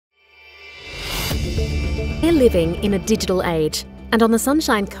We're living in a digital age, and on the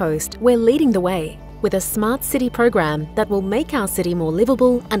Sunshine Coast, we're leading the way with a smart city program that will make our city more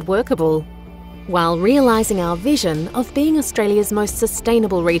livable and workable, while realising our vision of being Australia's most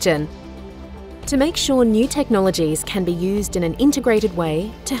sustainable region. To make sure new technologies can be used in an integrated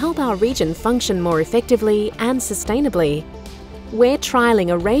way to help our region function more effectively and sustainably, we're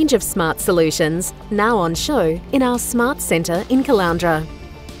trialling a range of smart solutions now on show in our Smart Centre in Caloundra,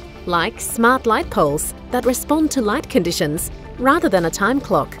 like smart light poles that respond to light conditions rather than a time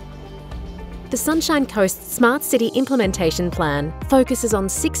clock. The Sunshine Coast Smart City Implementation Plan focuses on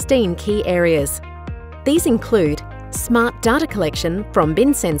 16 key areas. These include smart data collection from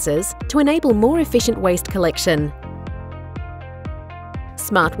bin sensors to enable more efficient waste collection,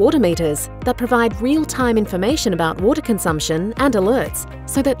 smart water meters that provide real-time information about water consumption and alerts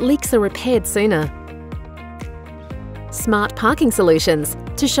so that leaks are repaired sooner, smart parking solutions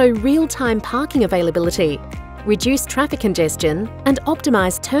to show real-time parking availability, reduce traffic congestion and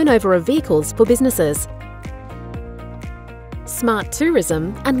optimise turnover of vehicles for businesses, smart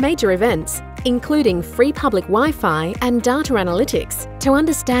tourism and major events, including free public Wi-Fi and data analytics to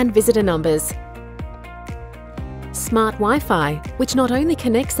understand visitor numbers, smart Wi-Fi, which not only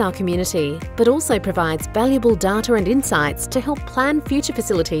connects our community but also provides valuable data and insights to help plan future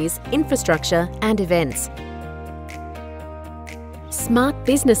facilities, infrastructure and events, smart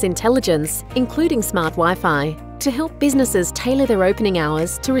business intelligence, including smart Wi-Fi, to help businesses tailor their opening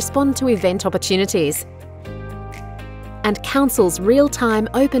hours to respond to event opportunities, and Council's real-time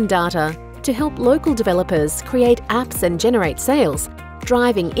open data to help local developers create apps and generate sales,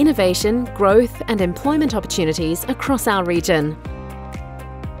 driving innovation, growth and employment opportunities across our region.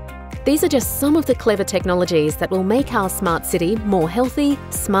 These are just some of the clever technologies that will make our smart city more healthy,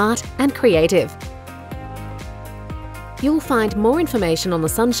 smart and creative. You'll find more information on the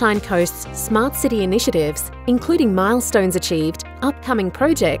Sunshine Coast's Smart City initiatives, including milestones achieved, upcoming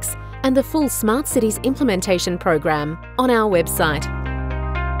projects and the full Smart Cities implementation program on our website.